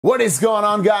What is going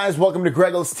on, guys? Welcome to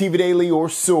GregglesTV Daily, your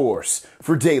source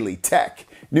for daily tech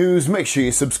news. Make sure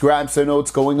you subscribe so you know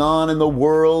what's going on in the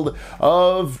world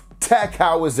of tech.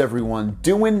 How is everyone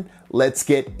doing? Let's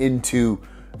get into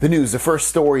the news. The first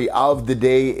story of the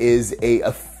day is a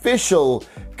official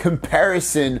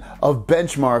comparison of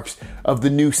benchmarks of the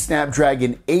new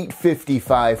Snapdragon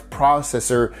 855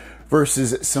 processor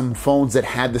versus some phones that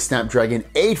had the Snapdragon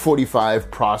 845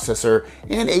 processor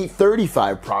and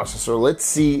 835 processor. Let's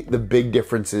see the big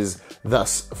differences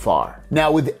thus far.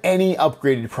 Now, with any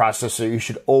upgraded processor, you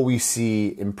should always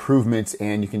see improvements,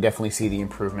 and you can definitely see the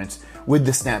improvements with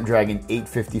the Snapdragon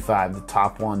 855, the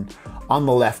top one on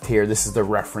the left here. This is the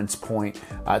reference point.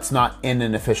 It's not in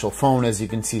an official phone, as you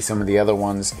can see some of the other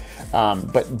ones.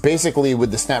 But basically,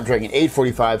 with the Snapdragon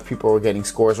 845, people are getting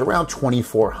scores around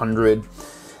 2,400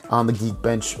 on the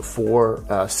Geekbench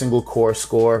for single core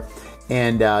score.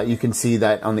 And you can see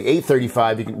that on the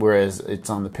 835, whereas it's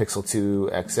on the Pixel 2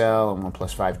 XL and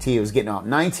OnePlus 5T, it was getting out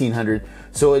 1900.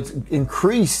 So it's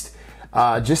increased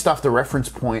just off the reference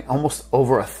point, almost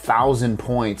over 1,000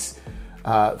 points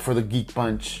for the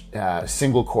Geekbench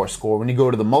single core score. When you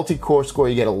go to the multi-core score,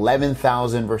 you get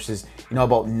 11,000 versus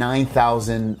about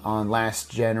 9,000 on last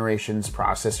generation's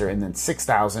processor, and then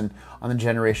 6,000 on the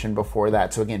generation before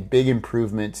that. So again, big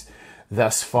improvements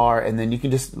thus far. And then you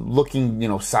can just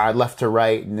looking, side left to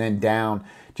right and then down,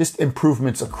 just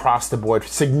improvements across the board,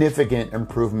 significant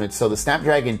improvements. So the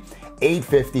Snapdragon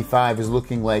 855 is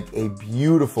looking like a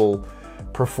beautiful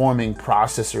performing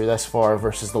processor thus far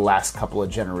versus the last couple of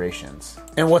generations.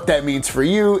 And what that means for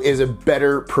you is a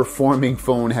better performing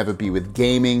phone, have it be with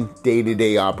gaming,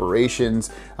 day-to-day operations.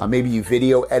 Maybe you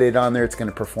video edit on there, it's going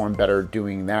to perform better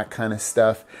doing that kind of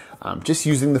stuff. Just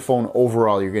using the phone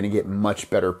overall, you're going to get much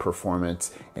better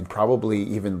performance and probably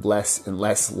even less and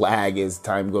less lag as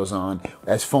time goes on.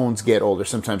 As phones get older,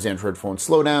 sometimes Android phones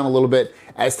slow down a little bit.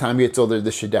 As time gets older,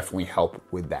 this should definitely help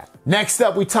with that. Next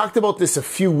up, we talked about this a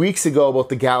few weeks ago about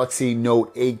the Galaxy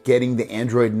Note 8 getting the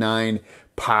Android 9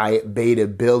 Pie beta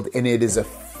build, and it is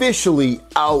officially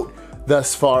out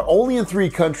thus far, only in 3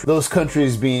 countries. Those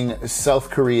countries being South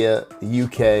Korea,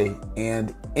 UK,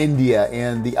 and India.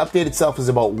 And the update itself is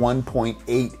about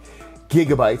 1.8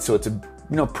 gigabytes, so it's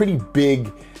a pretty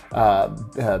big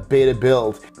beta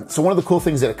build. So one of the cool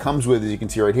things that it comes with, as you can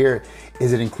see right here,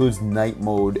 is it includes night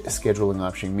mode scheduling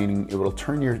option, meaning it will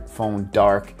turn your phone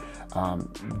dark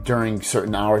during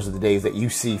certain hours of the day that you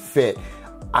see fit.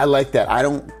 I like that. I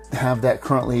don't have that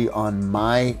currently on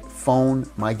my phone,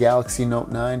 my Galaxy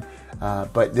Note 9,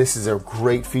 but this is a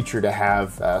great feature to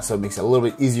have, so it makes it a little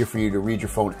bit easier for you to read your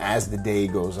phone as the day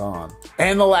goes on.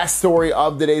 And the last story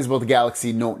of the day is about the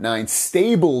Galaxy Note 9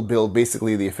 stable build,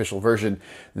 basically the official version,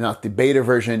 not the beta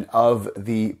version of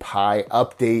the Pi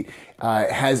update.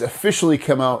 Has officially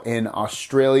come out in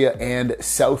Australia and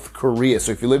South Korea.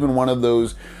 So if you live in one of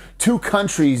those 2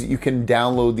 countries, you can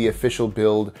download the official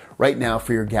build right now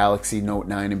for your Galaxy Note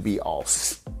 9 and be all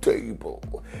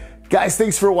stable. Guys,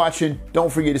 thanks for watching.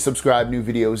 Don't forget to subscribe. New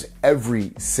videos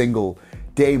every single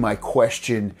day. My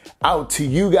question out to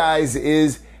you guys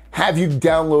is, have you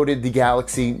downloaded the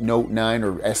Galaxy Note 9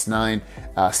 or S9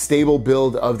 stable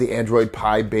build of the Android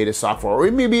Pie beta software,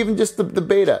 or maybe even just the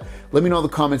beta? Let me know in the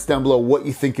comments down below what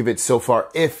you think of it so far.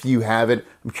 If you haven't,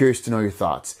 I'm curious to know your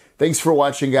thoughts. Thanks for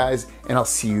watching, guys, and I'll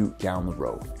see you down the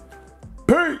road.